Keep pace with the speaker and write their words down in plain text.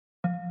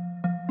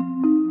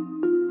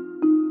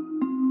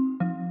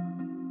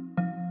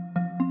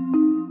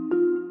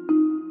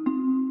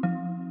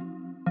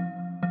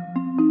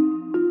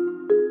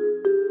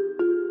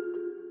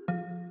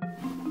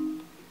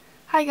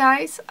Hi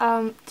guys,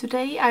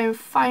 today I'm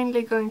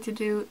finally going to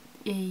do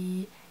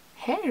a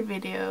hair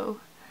video.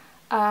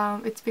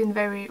 It's been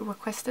very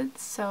requested,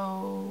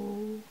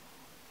 so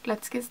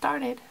let's get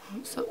started.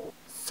 So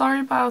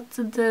sorry about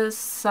the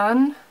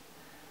sun.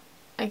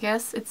 I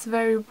guess it's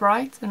very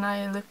bright and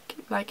I look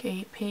like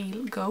a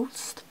pale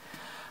ghost,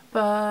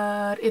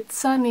 but it's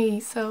sunny,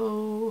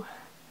 so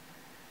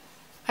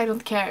I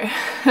don't care.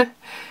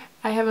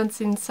 I haven't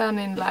seen sun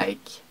in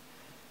like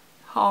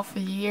half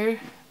a year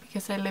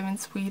because I live in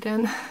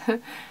Sweden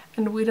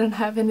and we don't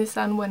have any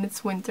sun when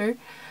it's winter.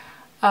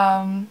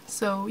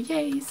 So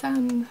yay,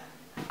 sun!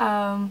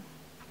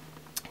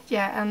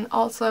 Yeah, and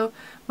also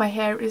my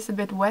hair is a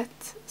bit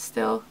wet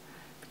still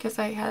because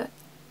I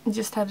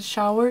just had a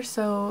shower,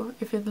 so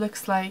if it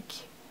looks like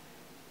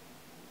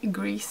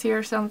greasy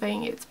or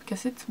something, it's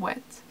because it's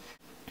wet.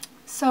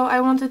 So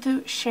I wanted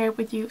to share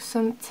with you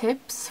some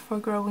tips for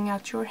growing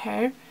out your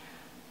hair,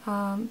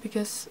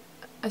 because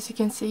as you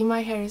can see,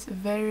 my hair is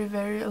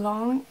very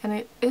long and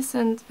it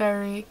isn't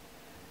very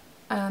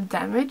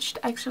damaged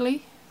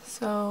actually.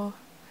 So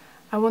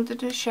I wanted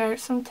to share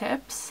some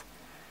tips,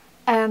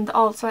 and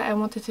also I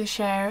wanted to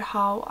share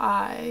how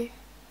I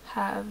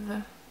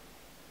have,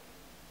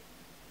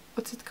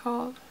 what's it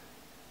called?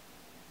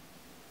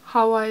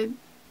 How I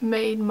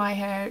made my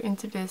hair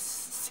into this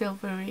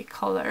silvery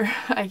color,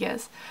 I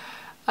guess.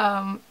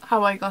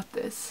 How I got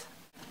this.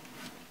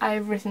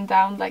 I've written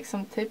down like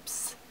some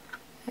tips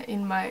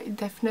in my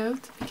Death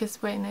Note because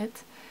we're in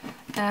it,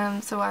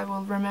 so I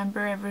will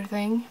remember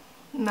everything.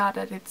 Not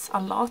that it's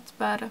a lot,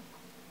 but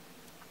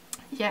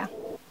yeah.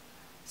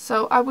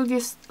 So I will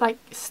just like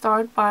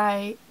start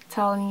by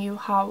telling you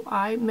how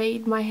I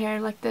made my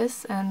hair like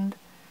this, and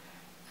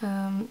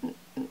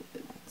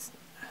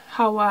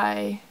how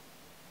I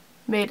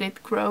made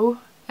it grow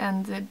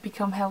and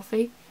become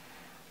healthy,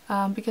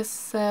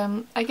 because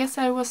I guess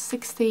I was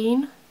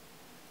 16.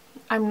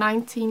 I'm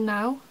 19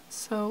 now,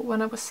 so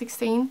when I was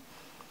 16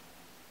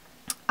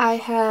 I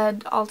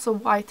had also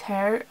white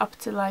hair up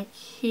to like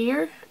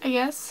here, I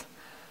guess,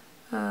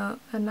 and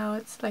now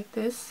it's like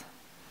this.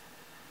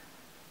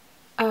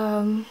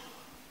 And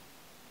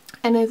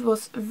it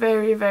was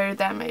very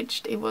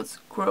damaged. It was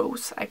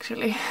gross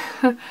actually.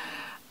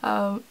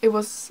 It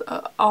was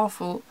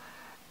awful,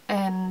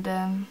 and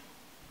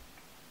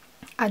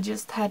I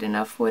just had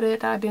enough with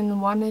it. I didn't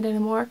want it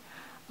anymore,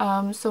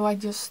 so I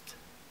just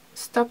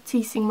stopped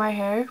teasing my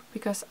hair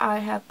because I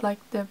had like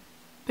the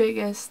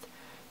biggest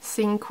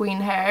Sing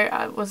Queen hair.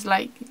 I was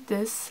like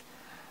this.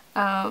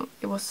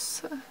 It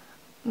was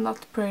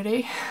not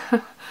pretty.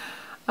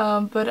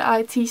 But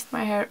I teased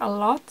my hair a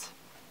lot,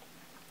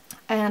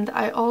 and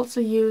I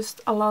also used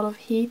a lot of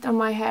heat on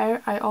my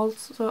hair. I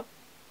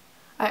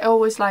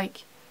always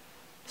like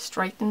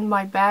straightened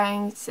my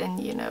bangs and,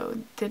 you know,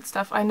 did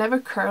stuff. I never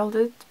curled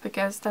it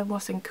because that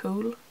wasn't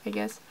cool, I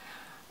guess.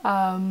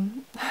 But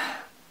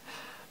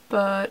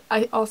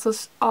I also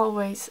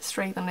always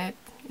straighten it,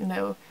 you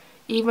know,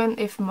 even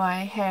if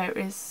my hair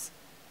is,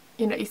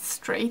 you know, it's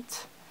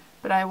straight,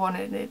 but I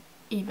wanted it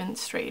even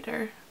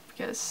straighter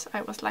because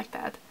I was like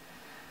that.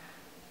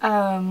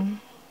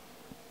 And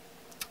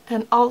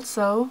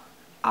also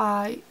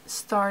I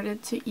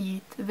started to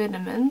eat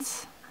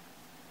vitamins,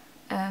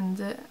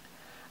 and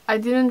I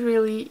didn't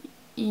really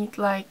eat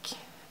like,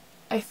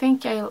 I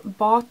think I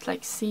bought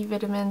like C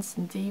vitamins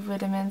and D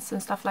vitamins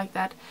and stuff like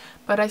that,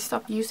 but I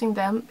stopped using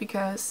them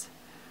because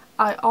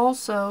I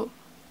also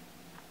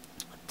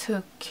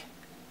took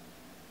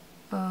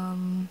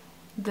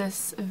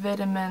this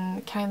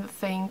vitamin kind of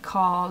thing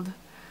called,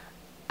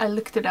 I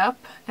looked it up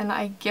and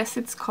I guess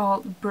it's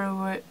called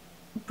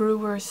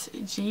Brewers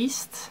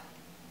Yeast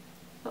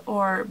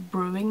or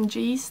Brewing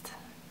Yeast.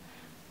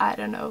 I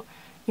don't know.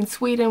 In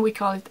Sweden we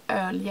call it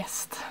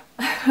Ölgäst.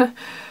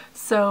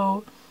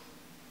 So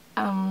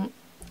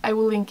I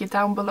will link it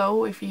down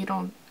below if you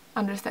don't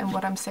understand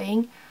what I'm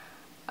saying,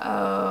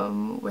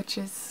 which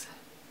is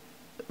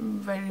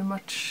very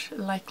much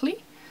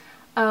likely.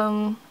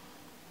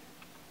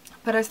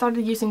 But I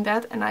started using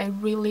that, and I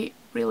really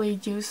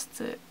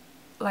used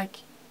like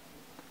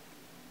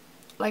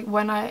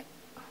when I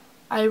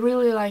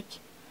really like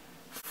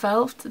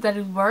felt that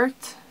it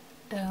worked.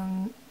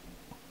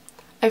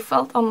 I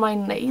felt on my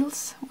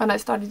nails when I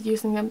started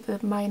using them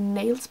that my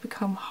nails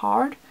become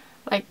hard,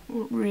 like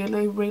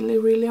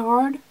really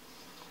hard.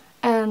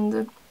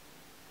 And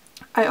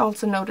I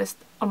also noticed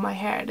on my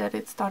hair that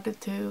it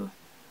started to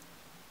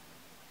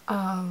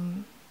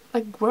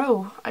like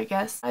grow, I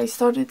guess. I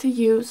started to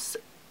use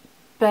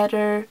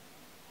better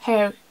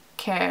hair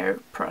care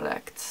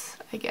products,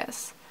 I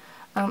guess.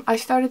 I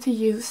started to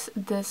use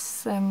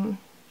this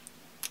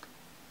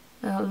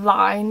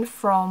line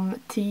from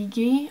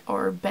Tigi,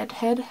 or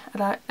Bedhead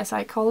as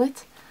I call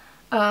it,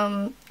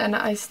 and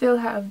I still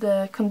have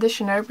the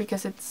conditioner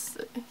because it's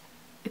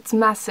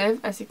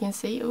massive, as you can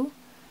see. Ooh.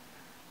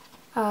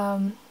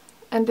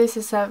 And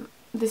this have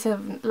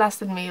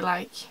lasted me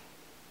like,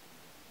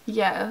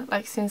 yeah,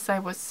 like since I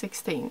was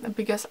 16,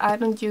 because I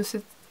don't use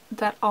it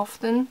that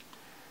often.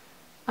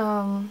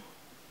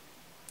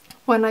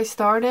 When I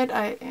started,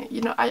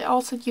 I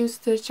also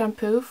used the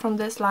shampoo from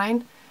this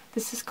line.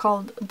 This is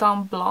called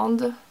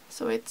Ultrablonde,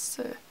 so it's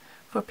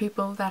for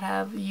people that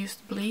have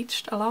used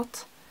bleached a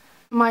lot.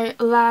 My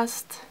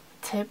last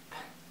tip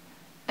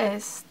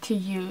is to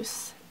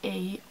use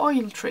a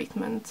oil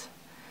treatment,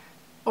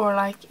 or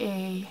like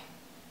a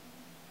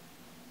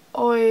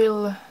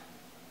oil,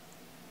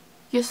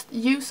 just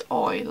use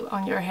oil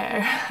on your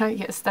hair. I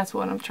guess that's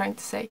what I'm trying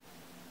to say.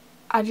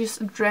 I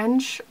just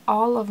drench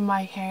all of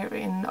my hair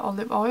in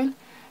olive oil,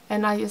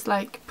 and I just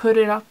like put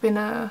it up in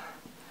a,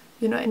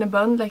 in a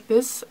bun like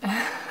this,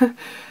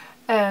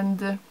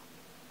 and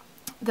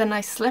then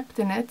I slept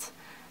in it,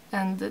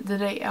 and the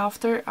day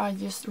after I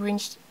just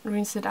rinse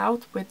it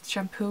out with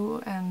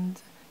shampoo and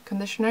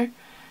conditioner,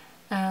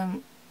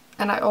 and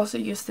I also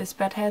use this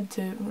bedhead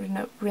to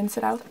rinse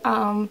it out.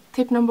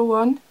 Tip number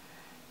 1: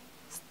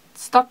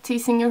 stop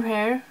teasing your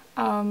hair.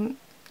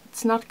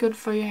 It's not good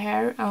for your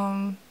hair.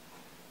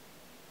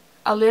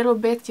 A little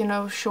bit,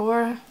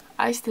 sure,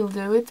 I still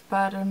do it,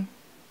 but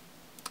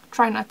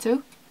try not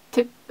to.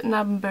 Tip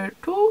number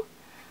 2: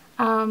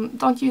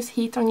 don't use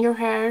heat on your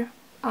hair.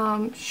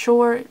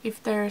 Sure,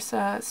 if there's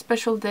a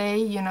special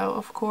day,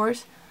 of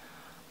course,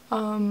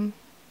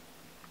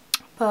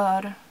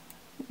 but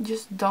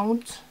just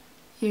don't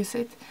use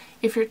it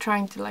if you're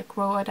trying to like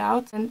grow it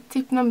out. And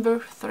tip number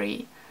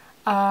 3: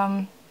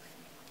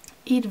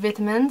 eat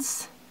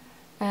vitamins.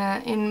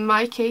 In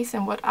my case,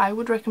 and what I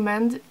would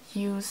recommend,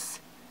 use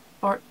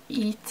or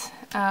eat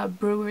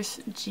Brewers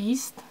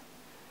Yeast.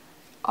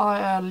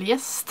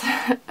 Ölgäst.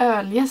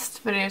 Ölgäst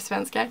för er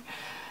svenskar.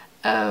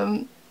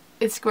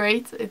 It's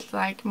great. It's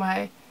like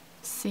my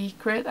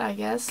secret, I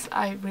guess.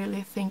 I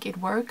really think it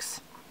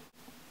works.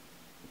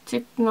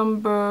 Tip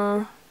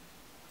number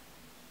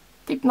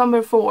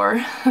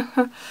 4.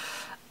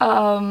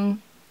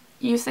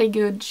 Use a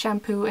good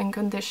shampoo and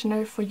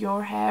conditioner for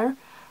your hair.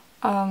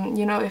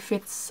 If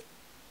it's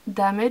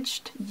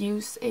damaged,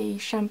 use a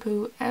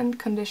shampoo and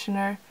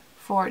conditioner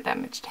for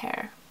damaged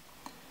hair.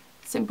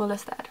 Simple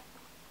as that.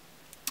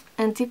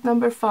 And tip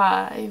number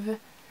 5: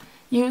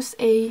 use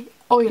a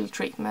oil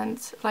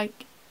treatment,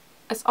 like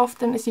as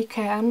often as you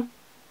can.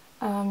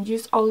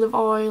 Use olive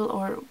oil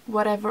or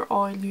whatever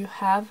oil you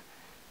have.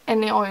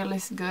 Any oil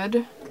is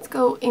good. Let's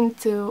go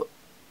into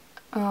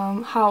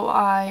how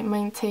I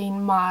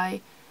maintain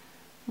my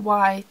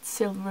white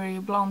silvery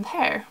blonde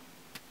hair,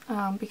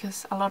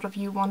 because a lot of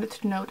you wanted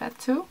to know that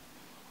too.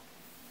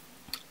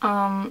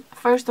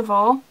 First of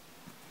all,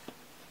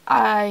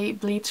 I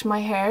bleach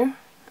my hair.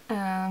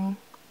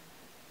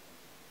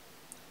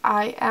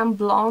 I am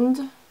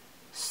blonde,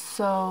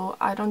 so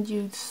I don't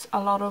use a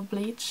lot of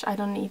bleach. I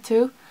don't need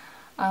to.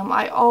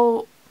 I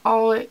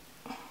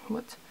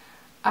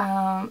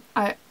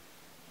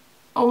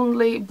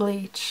only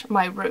bleach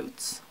my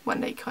roots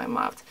when they come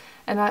out,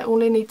 and I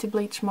only need to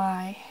bleach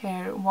my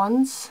hair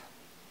once.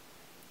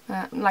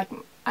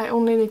 I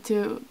only need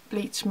to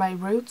bleach my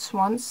roots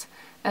once,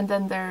 and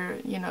then they're,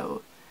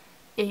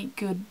 a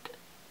good,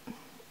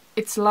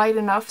 it's light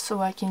enough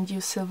so I can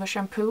use silver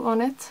shampoo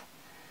on it.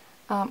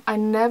 I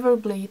never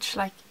bleach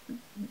like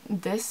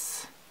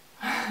this,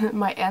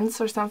 my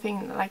ends or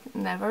something, like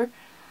never.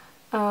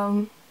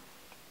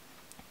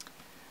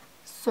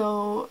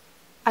 So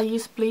I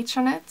use bleach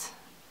on it,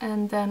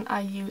 and then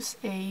I use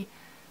a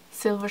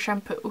silver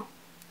shampoo.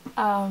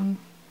 And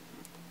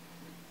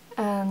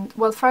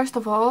well, first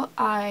of all,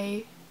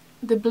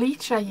 the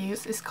bleach I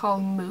use is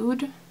called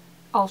Mood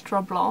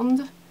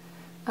Ultrablonde.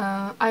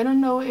 I don't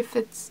know if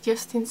it's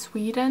just in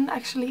Sweden.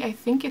 Actually, I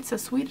think it's a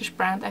Swedish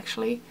brand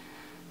actually.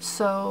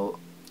 So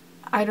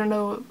I don't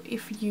know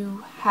if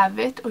you have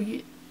it or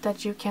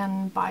that you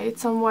can buy it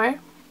somewhere.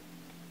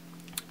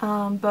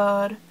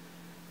 But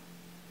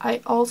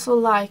I also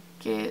like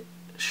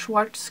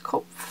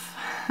Schwarzkopf,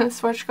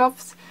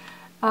 Schwarzkopf's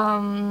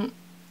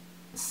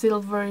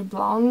silvery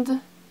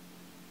blonde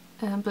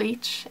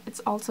bleach.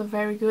 It's also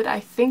very good. I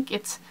think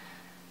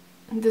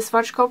the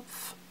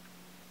Schwarzkopf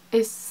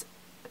is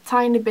a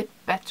tiny bit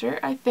better,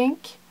 I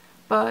think,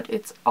 but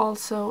it's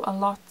also a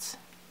lot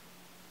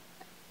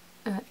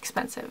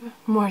expensive,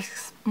 more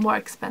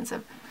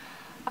expensive.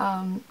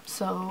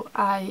 So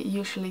I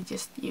usually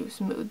just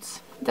use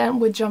Moods. Then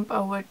we jump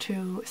over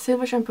to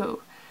silver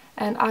shampoo,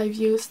 and I've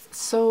used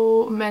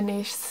so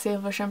many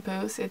silver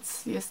shampoos,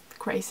 it's just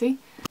crazy.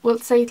 We'll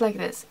say it like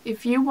this: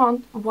 if you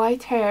want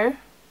white hair,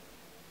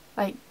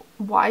 like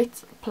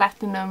white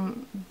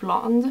platinum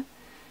blonde,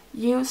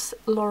 use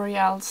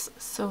Loreal's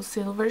So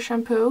Silver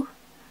shampoo.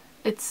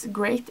 It's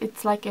great.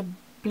 It's like a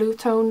blue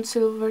toned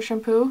silver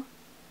shampoo.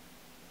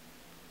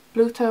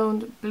 Blue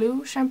toned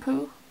blue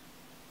shampoo.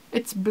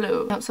 It's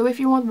blue. So if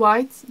you want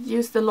white,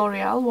 use the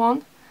Loreal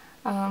one.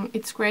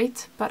 It's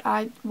great, but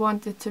I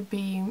want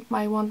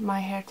my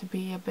hair to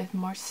be a bit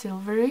more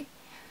silvery,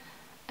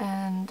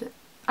 and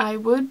I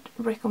would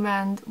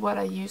recommend what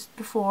I used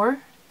before,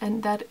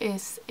 and that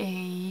is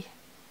a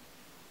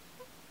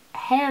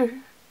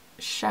hair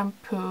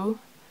shampoo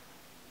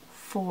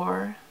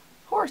for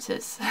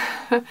horses.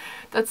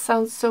 That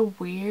sounds so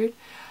weird,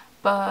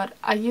 but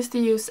I used to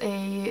use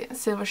a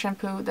silver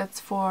shampoo that's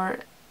for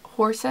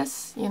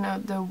horses, you know,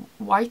 the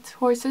white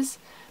horses,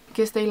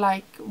 because they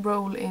like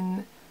roll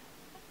in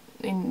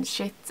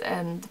shit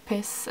and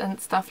piss and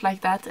stuff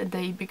like that, and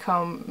they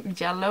become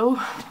yellow.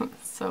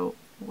 So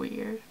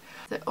weird.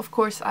 Of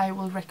course I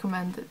will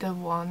recommend the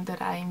one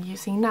that I'm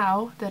using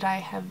now, that I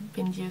have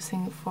been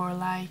using for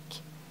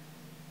like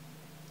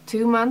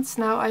 2 months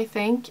now, I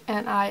think,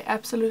 and I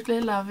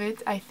absolutely love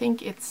it. I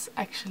think it's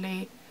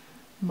actually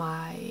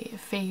my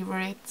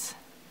favorite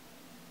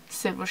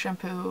silver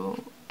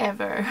shampoo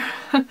ever.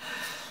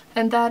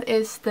 And that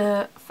is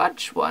the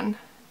Fudge one.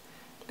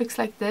 Looks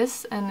like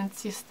this, and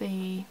it's just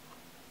the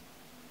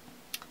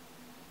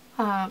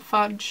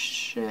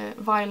Fudge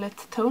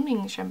Violet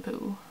Toning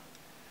Shampoo.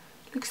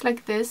 Looks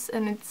like this,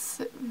 and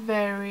it's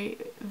very,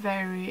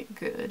 very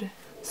good.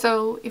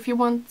 So if you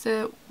want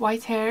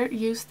white hair,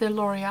 use the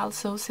Loreal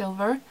So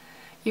Silver.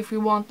 If you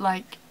want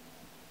like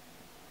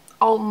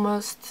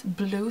almost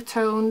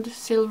blue-toned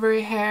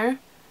silvery hair,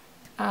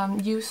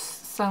 use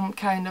some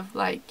kind of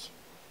like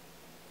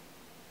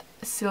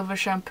silver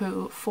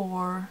shampoo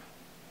for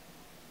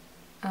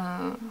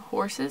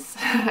horses,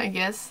 I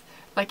guess,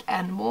 like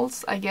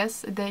animals, I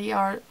guess. They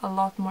are a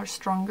lot more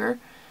stronger,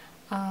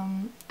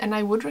 and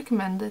I would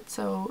recommend it,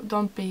 so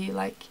don't be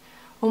like,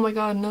 oh my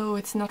god, no,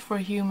 it's not for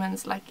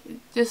humans. Like,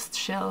 just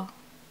chill,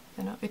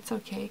 you know, it's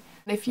okay.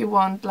 If you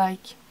want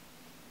like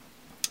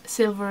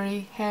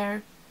silvery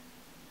hair,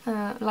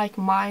 like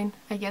mine,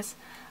 I guess,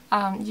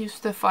 use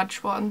the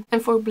Fudge one.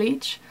 And for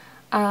bleach,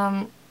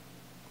 I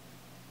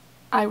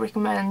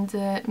recommend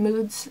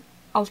Moods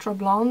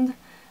Ultrablonde,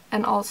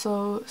 and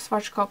also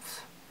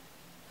Schwarzkopf,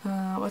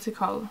 what's it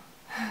called?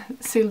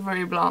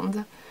 Silvery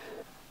Blonde.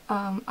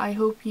 I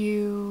hope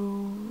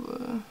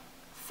you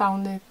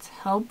found it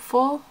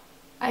helpful,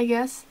 I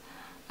guess,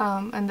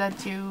 and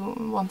that you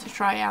want to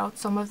try out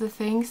some of the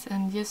things,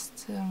 and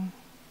just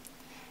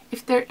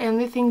if there's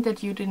anything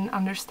that you didn't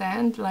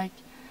understand, like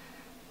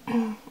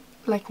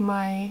like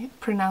my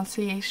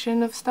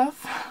pronunciation of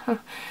stuff,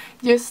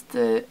 just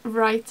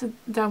write it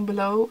down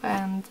below,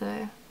 and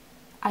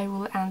I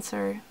will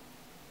answer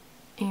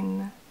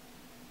in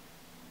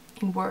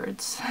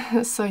words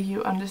so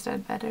you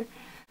understand better.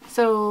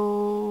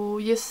 So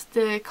just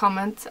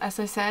comment, as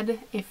I said,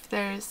 if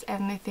there's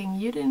anything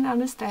you didn't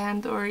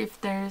understand, or if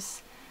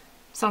there's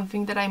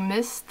something that I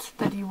missed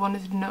that you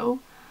wanted to know.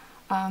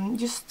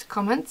 Just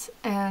comment,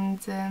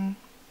 and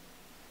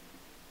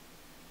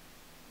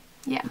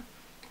yeah,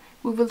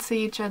 we will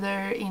see each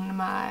other in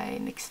my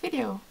next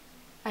video,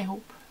 I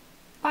hope.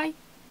 Bye!